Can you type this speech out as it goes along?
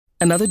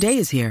Another day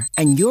is here,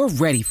 and you're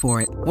ready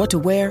for it. What to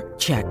wear?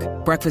 Check.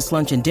 Breakfast,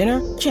 lunch, and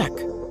dinner? Check.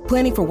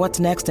 Planning for what's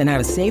next and how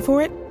to save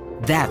for it?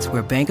 That's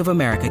where Bank of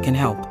America can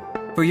help.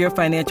 For your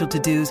financial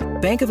to-dos,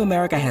 Bank of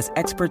America has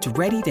experts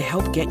ready to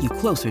help get you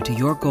closer to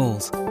your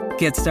goals.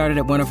 Get started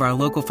at one of our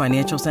local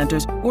financial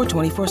centers or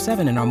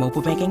 24/7 in our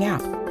mobile banking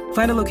app.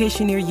 Find a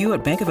location near you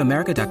at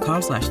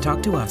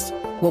bankofamerica.com/talktous.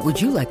 What would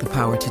you like the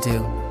power to do?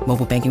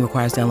 Mobile banking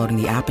requires downloading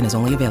the app and is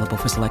only available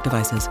for select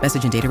devices.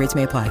 Message and data rates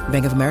may apply.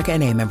 Bank of America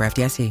N.A., member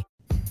FDIC.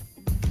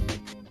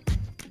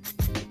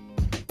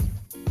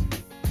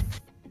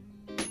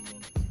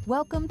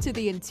 Welcome to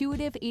the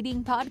Intuitive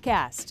Eating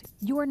Podcast,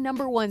 your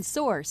number one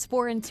source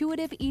for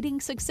intuitive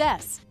eating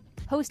success.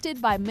 Hosted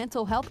by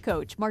mental health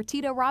coach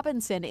Martita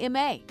Robinson,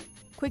 MA.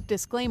 Quick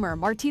disclaimer,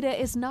 Martita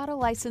is not a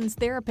licensed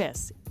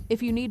therapist.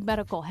 If you need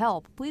medical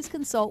help, please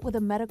consult with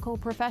a medical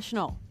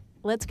professional.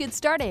 Let's get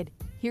started.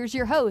 Here's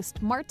your host,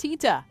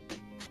 Martita.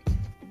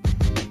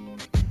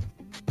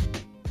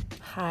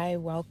 Hi,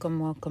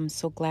 welcome.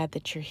 So glad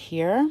that you're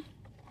here.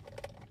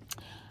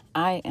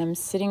 I am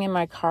sitting in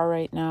my car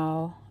right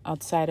now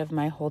outside of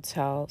my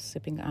hotel,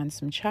 sipping on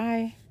some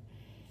chai.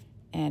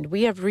 And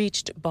we have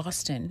reached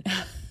Boston.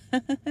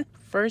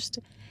 First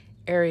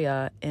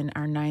area in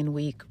our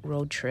 9-week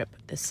road trip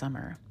this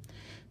summer.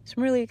 So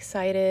I'm really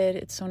excited.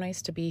 It's so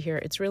nice to be here.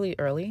 It's really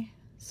early,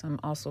 so I'm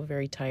also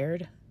very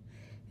tired.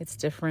 It's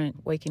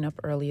different waking up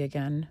early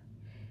again,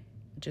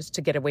 just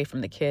to get away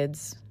from the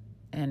kids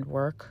and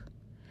work.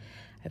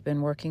 I've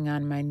been working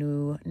on my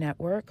new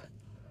network,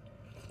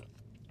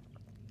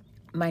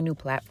 my new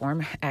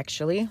platform,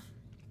 actually,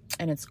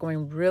 and it's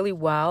going really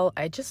well.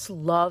 I just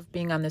love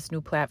being on this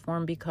new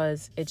platform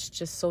because it's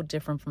just so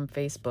different from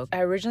Facebook. I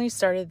originally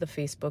started the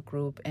Facebook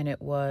group, and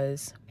it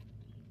was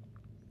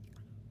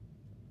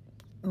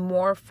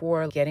more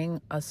for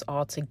getting us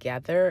all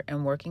together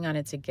and working on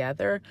it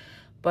together.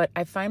 But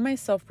I find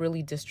myself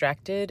really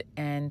distracted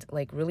and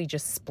really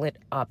just split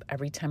up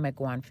every time I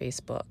go on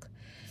Facebook.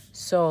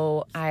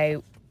 So I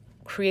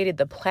created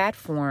the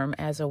platform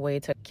as a way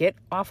to get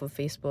off of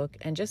Facebook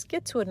and just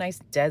get to a nice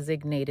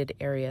designated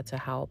area to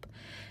help.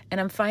 And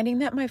I'm finding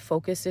that my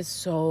focus is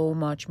so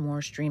much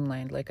more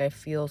streamlined. I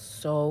feel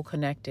so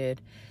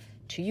connected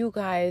to you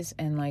guys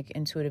and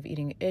intuitive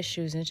eating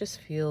issues, and it just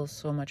feels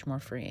so much more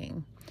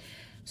freeing.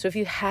 So if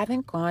you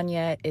haven't gone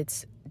yet,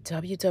 it's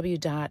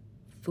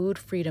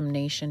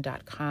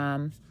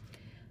www.foodfreedomnation.com.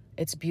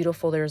 It's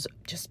beautiful. There's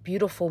just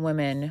beautiful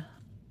women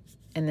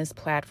in this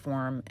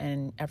platform,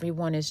 and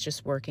everyone is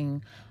just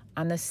working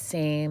on the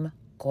same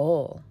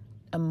goal: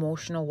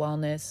 emotional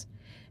wellness,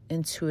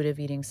 intuitive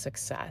eating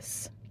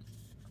success.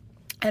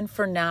 And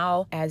for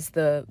now, as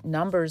the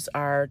numbers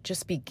are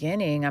just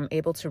beginning, I'm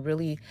able to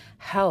really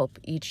help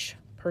each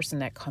person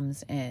that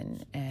comes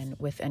in and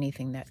with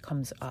anything that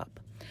comes up.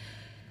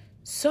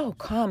 So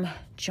come,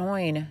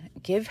 join,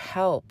 give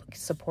help,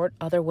 support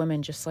other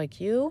women just like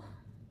you.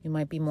 You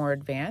might be more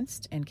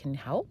advanced and can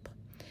help.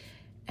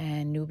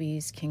 And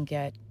newbies can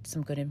get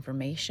some good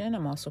information.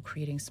 I'm also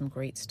creating some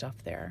great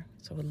stuff there.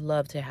 So I would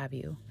love to have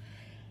you.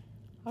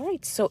 All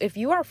right. So if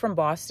you are from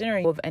Boston or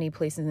you know of any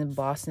places in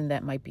Boston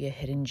that might be a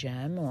hidden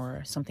gem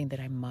or something that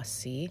I must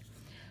see,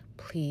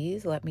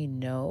 please let me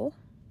know.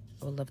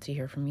 I would love to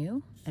hear from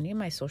you. Any of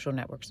my social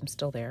networks, I'm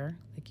still there.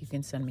 You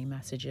can send me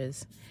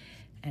messages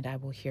and I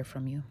will hear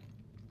from you.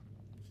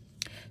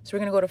 So we're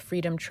going to go to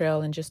Freedom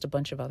Trail and just a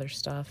bunch of other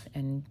stuff.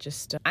 And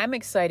just, I'm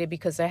excited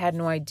because I had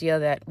no idea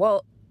that,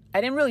 I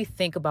didn't really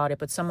think about it,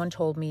 but someone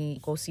told me,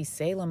 go see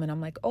Salem. And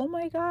I'm like, oh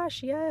my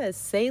gosh, yes,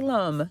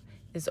 Salem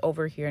is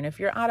over here. And if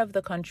you're out of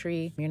the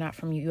country, you're not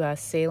from U.S.,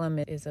 Salem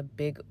is a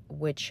big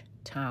witch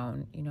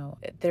town.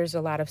 There's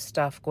a lot of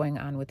stuff going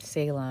on with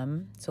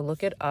Salem. So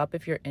look it up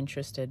if you're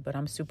interested, but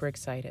I'm super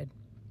excited.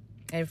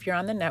 And if you're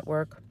on the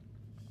network,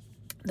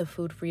 the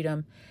Food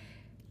Freedom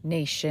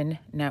Nation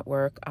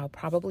network, I'll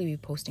probably be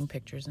posting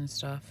pictures and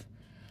stuff.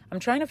 I'm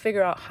trying to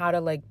figure out how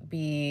to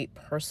be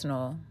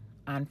personal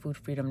on Food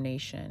Freedom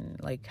Nation,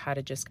 how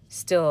to just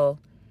still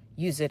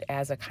use it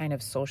as a kind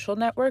of social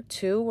network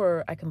too,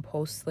 where I can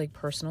post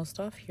personal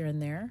stuff here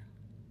and there.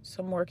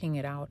 So I'm working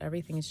it out.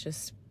 Everything is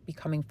just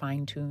becoming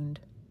fine-tuned.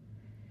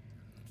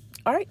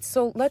 All right,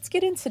 so let's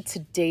get into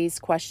today's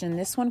question.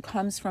 This one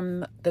comes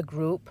from the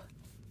group,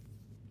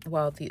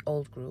 the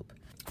old group.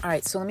 All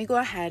right, so let me go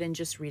ahead and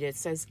just read it. It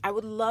says, I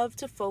would love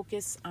to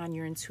focus on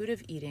your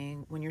intuitive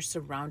eating when you're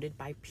surrounded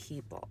by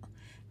people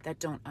that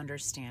don't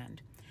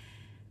understand.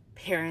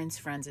 Parents,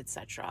 friends,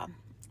 etc.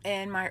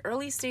 In my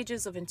early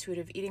stages of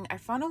intuitive eating, I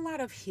found a lot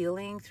of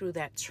healing through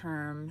that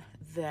term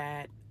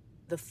that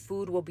the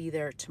food will be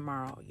there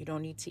tomorrow. You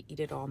don't need to eat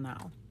it all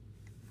now.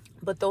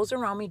 But those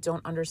around me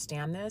don't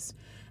understand this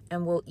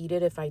and will eat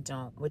it if I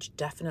don't, which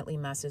definitely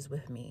messes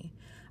with me.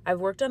 I've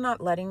worked on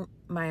not letting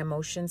my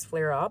emotions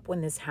flare up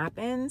when this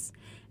happens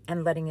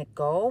and letting it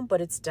go,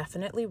 but it's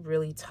definitely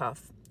really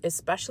tough.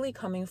 especially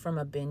coming from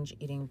a binge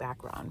eating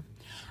background.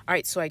 All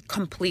right, so I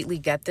completely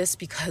get this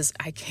because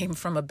I came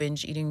from a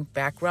binge eating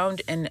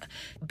background, and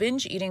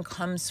binge eating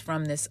comes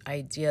from this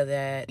idea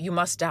that you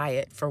must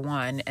diet for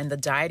one, and the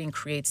dieting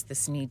creates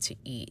this need to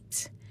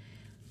eat,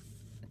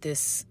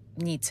 this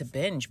need to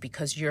binge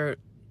because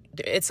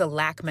it's a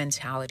lack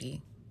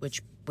mentality,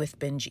 which with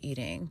binge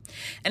eating.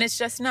 And it's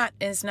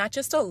not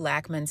just a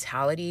lack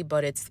mentality,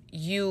 but if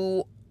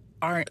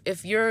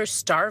you're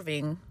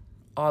starving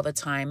all the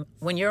time,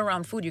 when you're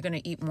around food, you're going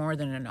to eat more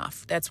than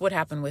enough. That's what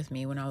happened with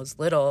me when I was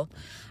little.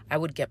 I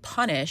would get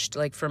punished.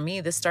 Like for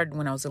me, this started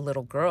when I was a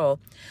little girl.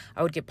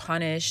 I would get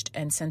punished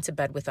and sent to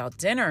bed without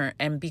dinner.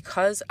 And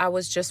because I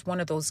was just one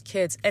of those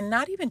kids, and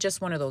not even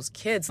just one of those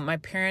kids, my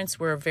parents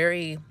were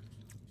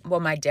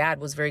my dad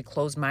was very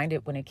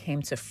closed-minded when it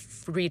came to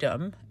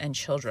freedom and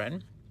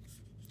children.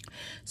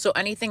 So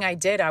anything I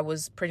did, I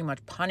was pretty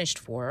much punished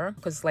for,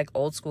 because like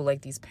old school,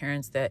 like these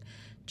parents that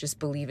just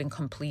believe in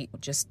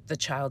just the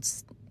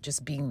child's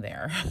just being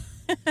there.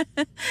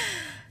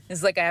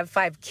 It's like I have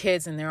 5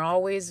 kids and they're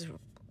always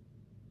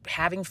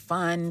having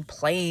fun,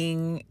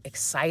 playing,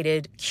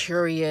 excited,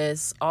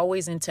 curious,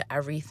 always into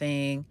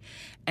everything.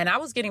 And I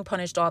was getting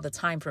punished all the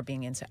time for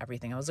being into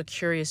everything. I was a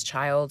curious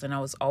child and I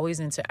was always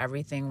into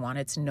everything,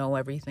 wanted to know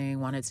everything,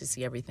 wanted to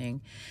see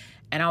everything.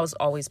 And I was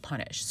always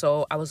punished.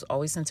 So I was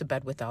always sent to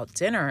bed without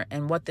dinner.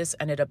 And what this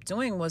ended up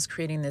doing was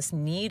creating this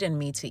need in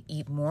me to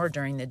eat more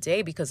during the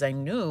day because I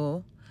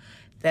knew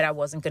that I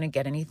wasn't going to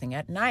get anything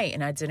at night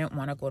and I didn't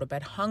want to go to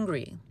bed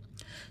hungry.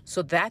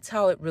 So that's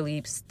how it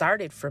really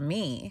started for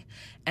me.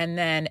 And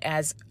then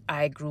as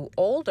I grew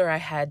older, I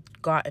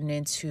had gotten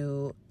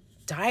into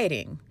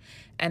dieting.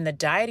 And the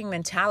dieting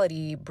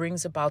mentality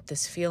brings about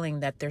this feeling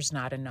that there's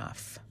not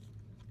enough.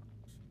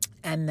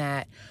 And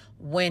that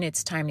when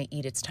it's time to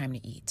eat, it's time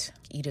to eat.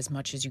 Eat as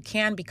much as you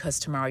can because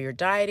tomorrow you're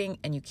dieting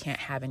and you can't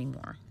have any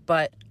more.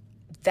 But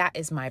that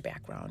is my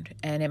background.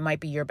 And it might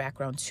be your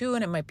background too,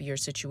 and it might be your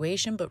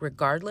situation. But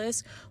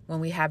regardless, when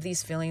we have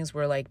these feelings,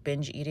 we're like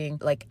binge eating.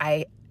 Like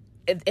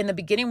in the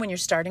beginning, when you're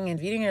starting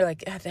and eating, you're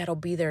like, that'll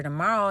be there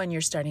tomorrow. And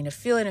you're starting to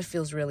feel it. And it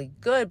feels really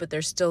good. But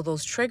there's still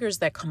those triggers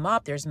that come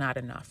up. There's not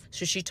enough.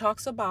 So she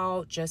talks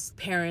about just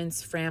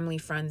parents, family,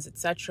 friends,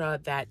 etc.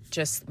 That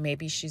just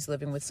maybe she's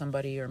living with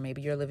somebody or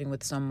maybe you're living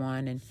with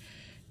someone and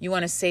you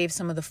want to save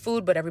some of the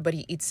food, but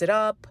everybody eats it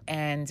up.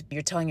 And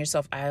you're telling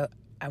yourself, I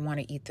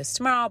want to eat this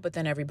tomorrow, but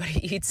then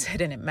everybody eats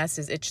it and it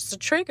messes. It's just a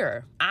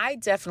trigger. I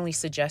definitely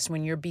suggest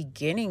when you're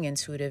beginning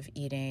intuitive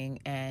eating,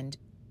 and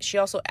she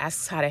also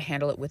asks how to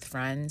handle it with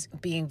friends,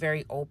 being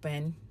very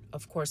open,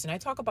 of course. And I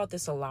talk about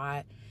this a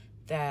lot,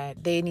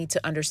 that they need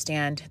to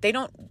understand.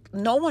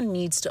 No one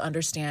needs to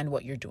understand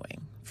what you're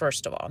doing.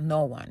 First of all,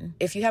 no one.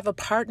 If you have a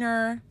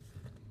partner,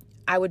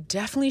 I would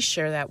definitely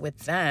share that with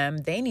them.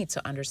 They need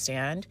to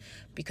understand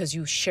because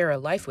you share a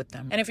life with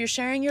them. And if you're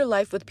sharing your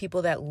life with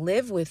people that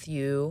live with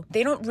you,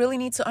 they don't really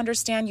need to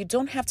understand. You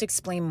don't have to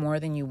explain more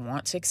than you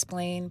want to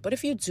explain. But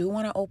if you do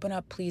want to open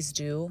up, please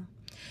do.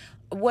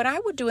 What I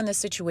would do in this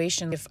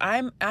situation,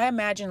 I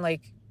imagine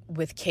like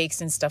with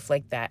cakes and stuff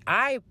like that,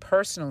 I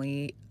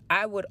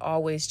would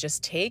always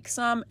just take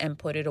some and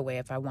put it away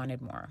if I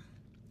wanted more.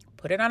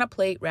 Put it on a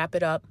plate, wrap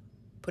it up,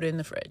 put it in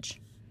the fridge.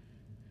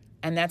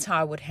 And that's how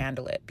I would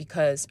handle it,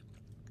 because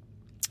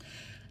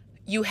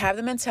you have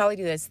the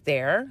mentality that's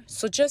there.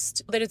 So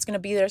just that it's going to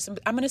be there. So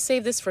I'm going to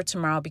save this for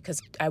tomorrow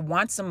because I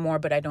want some more,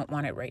 but I don't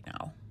want it right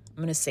now. I'm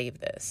going to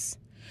save this.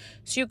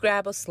 So you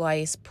grab a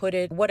slice, put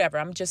it, whatever.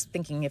 I'm just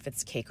thinking if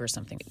it's cake or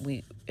something.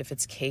 If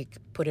it's cake,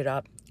 put it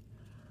up.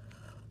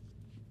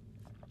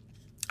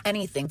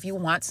 Anything. If you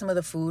want some of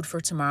the food for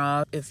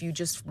tomorrow, if you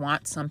just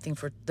want something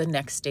for the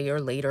next day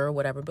or later or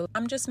whatever, but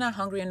I'm just not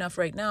hungry enough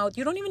right now.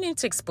 You don't even need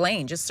to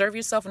explain. Just serve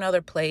yourself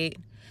another plate.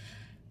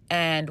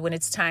 And when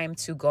it's time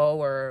to go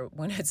or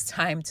when it's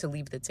time to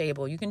leave the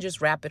table, you can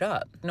just wrap it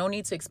up. No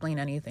need to explain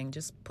anything.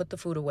 Just put the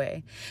food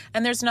away.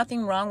 And there's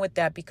nothing wrong with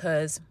that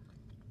because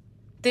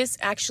this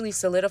actually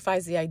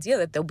solidifies the idea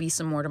that there'll be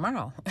some more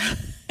tomorrow.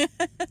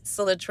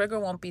 So the trigger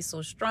won't be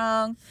so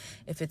strong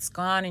if it's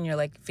gone and you're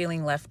like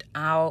feeling left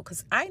out.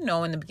 Because I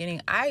know in the beginning,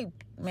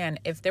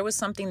 if there was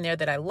something there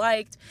that I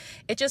liked,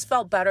 it just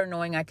felt better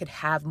knowing I could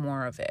have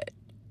more of it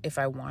if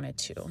I wanted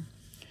to.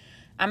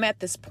 I'm at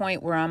this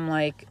point where I'm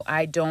like,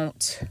 I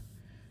don't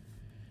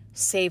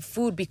save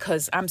food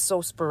because I'm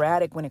so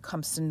sporadic when it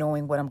comes to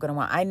knowing what I'm going to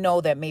want. I know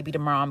that maybe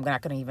tomorrow I'm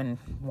not going to even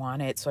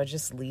want it. So I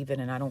just leave it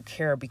and I don't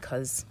care,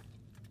 because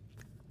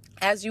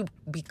as you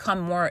become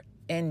more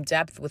in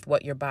depth with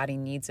what your body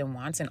needs and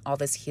wants and all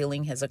this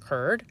healing has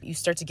occurred, you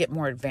start to get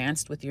more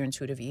advanced with your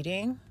intuitive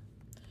eating.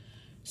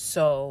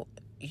 So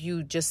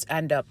you just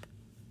end up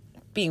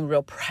being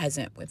real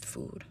present with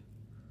food.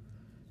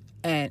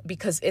 And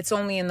because it's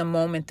only in the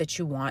moment that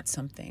you want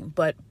something,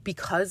 but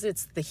because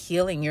it's the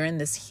healing, you're in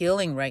this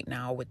healing right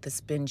now with this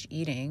binge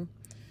eating,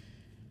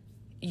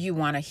 you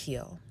want to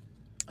heal.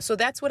 So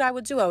that's what I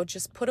would do. I would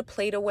just put a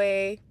plate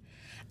away.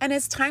 And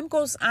as time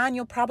goes on,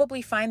 you'll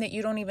probably find that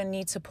you don't even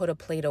need to put a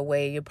plate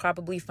away. You'll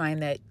probably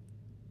find that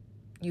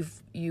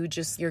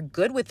you're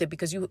good with it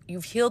because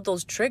you've healed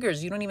those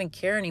triggers. You don't even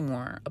care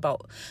anymore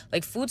about,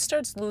 like, food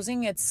starts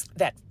losing its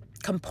that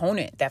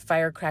component, that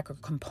firecracker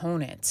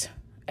component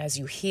as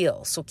you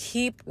heal. So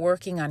keep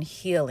working on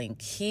healing.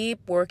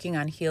 Keep working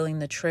on healing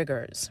the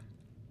triggers.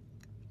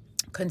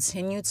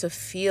 Continue to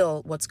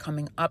feel what's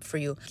coming up for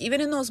you.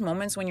 Even in those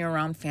moments when you're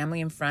around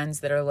family and friends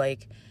that are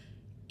like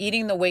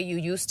eating the way you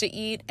used to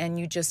eat and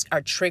you just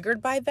are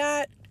triggered by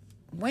that,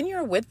 when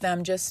you're with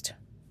them, just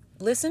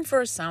listen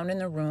for a sound in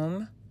the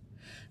room.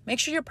 Make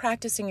sure you're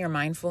practicing your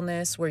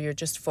mindfulness where you're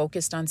just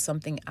focused on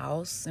something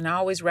else. And I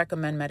always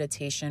recommend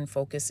meditation,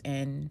 focus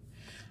in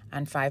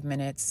on 5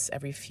 minutes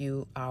every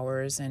few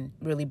hours and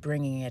really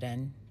bringing it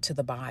in to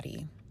the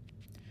body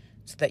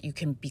so that you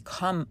can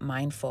become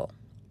mindful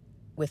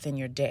within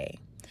your day.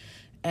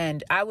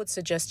 And I would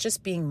suggest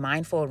just being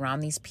mindful around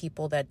these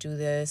people that do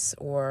this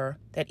or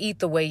that eat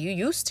the way you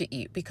used to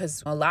eat,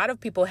 because a lot of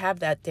people have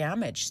that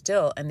damage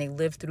still and they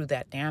live through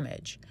that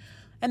damage.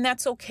 And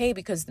that's okay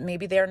because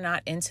maybe they're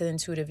not into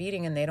intuitive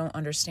eating and they don't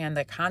understand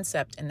that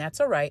concept, and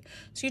that's all right.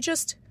 So you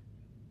just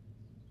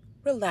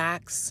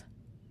relax.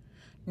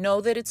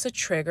 Know that it's a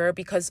trigger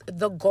because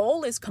the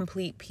goal is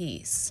complete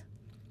peace.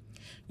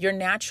 You're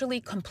naturally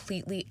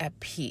completely at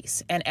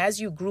peace. And as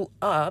you grew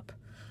up,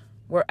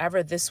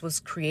 wherever this was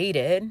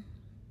created,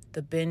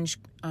 the binge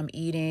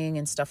eating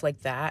and stuff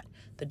like that,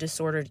 the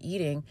disordered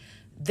eating,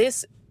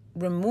 this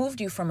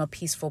removed you from a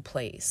peaceful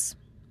place.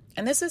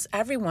 And this is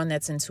everyone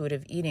that's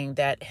intuitive eating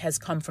that has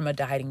come from a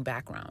dieting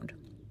background.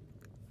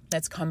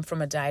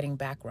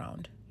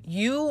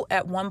 You,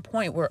 at one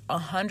point, were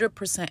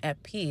 100%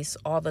 at peace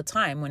all the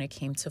time when it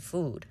came to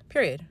food,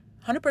 period.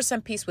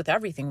 100% peace with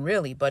everything,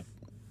 really, but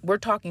we're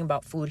talking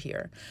about food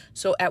here.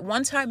 So at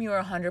one time, you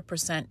were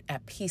 100%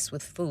 at peace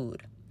with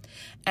food.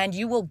 And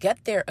you will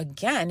get there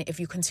again if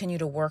you continue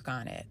to work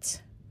on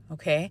it,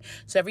 okay?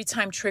 So every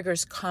time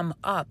triggers come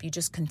up, you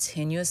just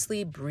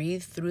continuously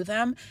breathe through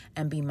them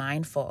and be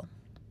mindful.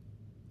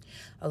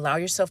 Allow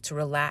yourself to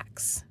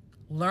relax.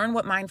 Learn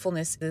what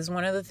mindfulness is.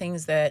 One of the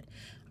things that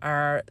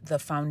are the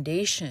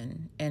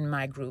foundation in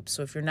my group.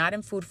 So if you're not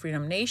in Food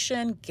Freedom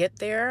Nation, get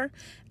there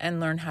and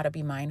learn how to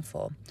be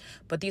mindful.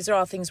 But these are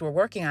all things we're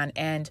working on.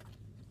 And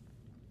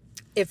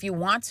if you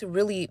want to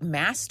really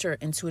master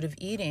intuitive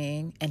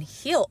eating and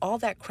heal all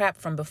that crap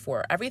from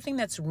before, everything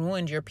that's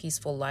ruined your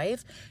peaceful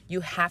life,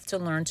 you have to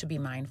learn to be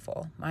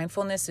mindful.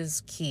 Mindfulness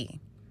is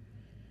key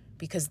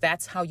because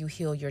that's how you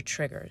heal your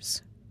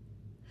triggers.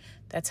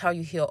 That's how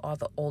you heal all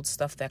the old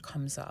stuff that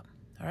comes up.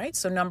 All right.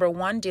 So number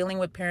one, dealing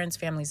with parents,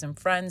 families, and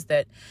friends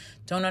that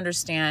don't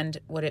understand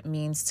what it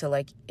means to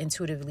like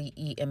intuitively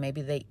eat, and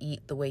maybe they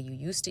eat the way you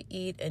used to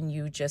eat and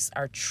you just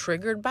are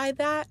triggered by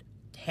that.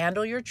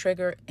 Handle your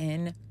trigger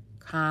in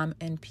calm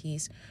and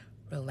peace.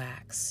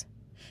 Relax.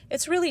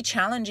 It's really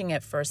challenging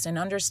at first, and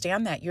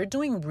understand that you're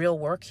doing real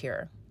work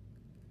here.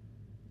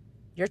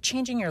 You're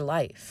changing your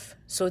life.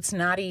 So it's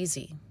not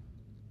easy,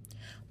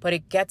 but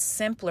it gets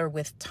simpler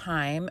with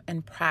time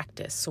and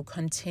practice. So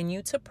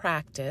continue to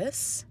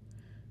practice.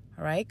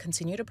 All right,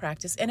 continue to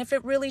practice. And if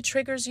it really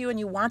triggers you and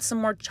you want some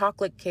more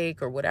chocolate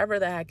cake or whatever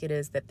the heck it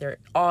is that they're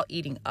all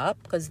eating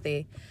up because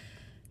they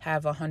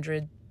have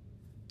 100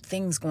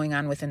 things going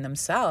on within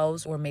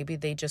themselves, or maybe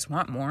they just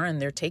want more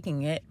and they're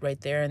taking it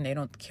right there and they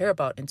don't care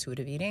about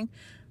intuitive eating,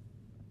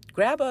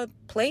 grab a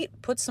plate,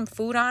 put some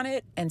food on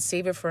it, and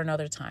save it for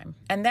another time.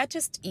 And that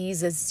just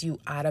eases you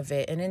out of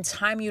it. And in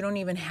time, you don't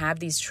even have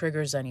these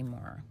triggers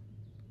anymore.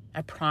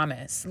 I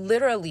promise.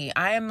 Literally,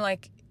 I am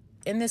like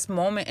in this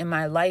moment in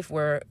my life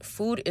where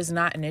food is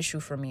not an issue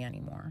for me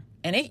anymore.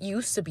 And it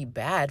used to be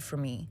bad for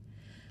me.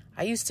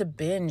 I used to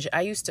binge.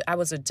 I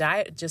was a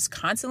diet, just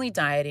constantly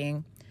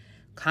dieting,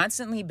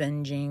 constantly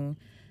binging.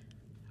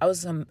 I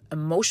was an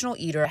emotional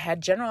eater. I had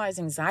generalized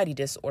anxiety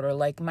disorder.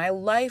 Like, my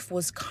life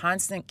was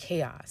constant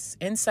chaos,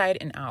 inside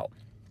and out.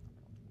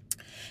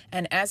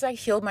 And as I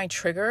healed my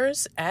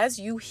triggers, as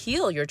you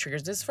heal your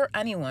triggers, this is for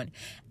anyone,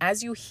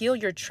 as you heal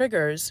your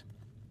triggers,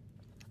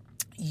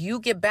 you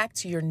get back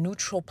to your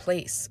neutral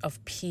place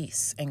of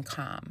peace and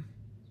calm.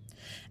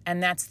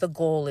 And that's the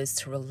goal, is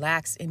to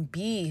relax and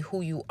be who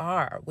you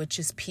are, which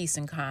is peace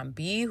and calm.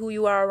 Be who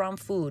you are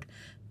around food.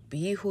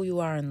 Be who you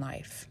are in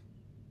life.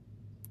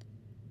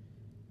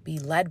 Be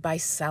led by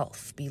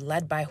self. Be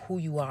led by who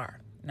you are,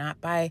 not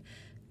by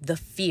the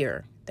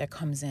fear that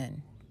comes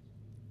in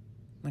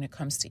when it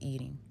comes to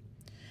eating.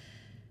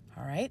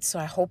 All right, so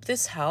I hope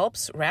this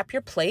helps. Wrap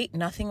your plate,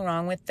 nothing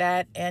wrong with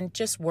that, and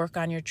just work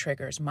on your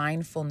triggers.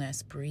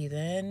 Mindfulness, breathe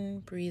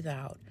in, breathe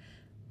out.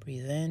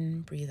 Breathe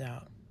in, breathe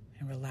out,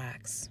 and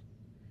relax.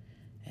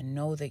 And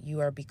know that you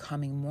are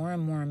becoming more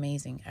and more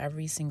amazing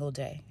every single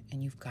day,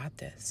 and you've got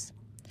this.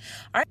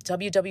 All right,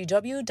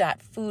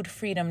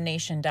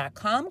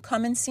 www.foodfreedomnation.com.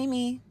 Come and see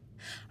me.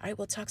 All right,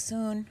 we'll talk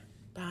soon.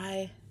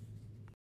 Bye.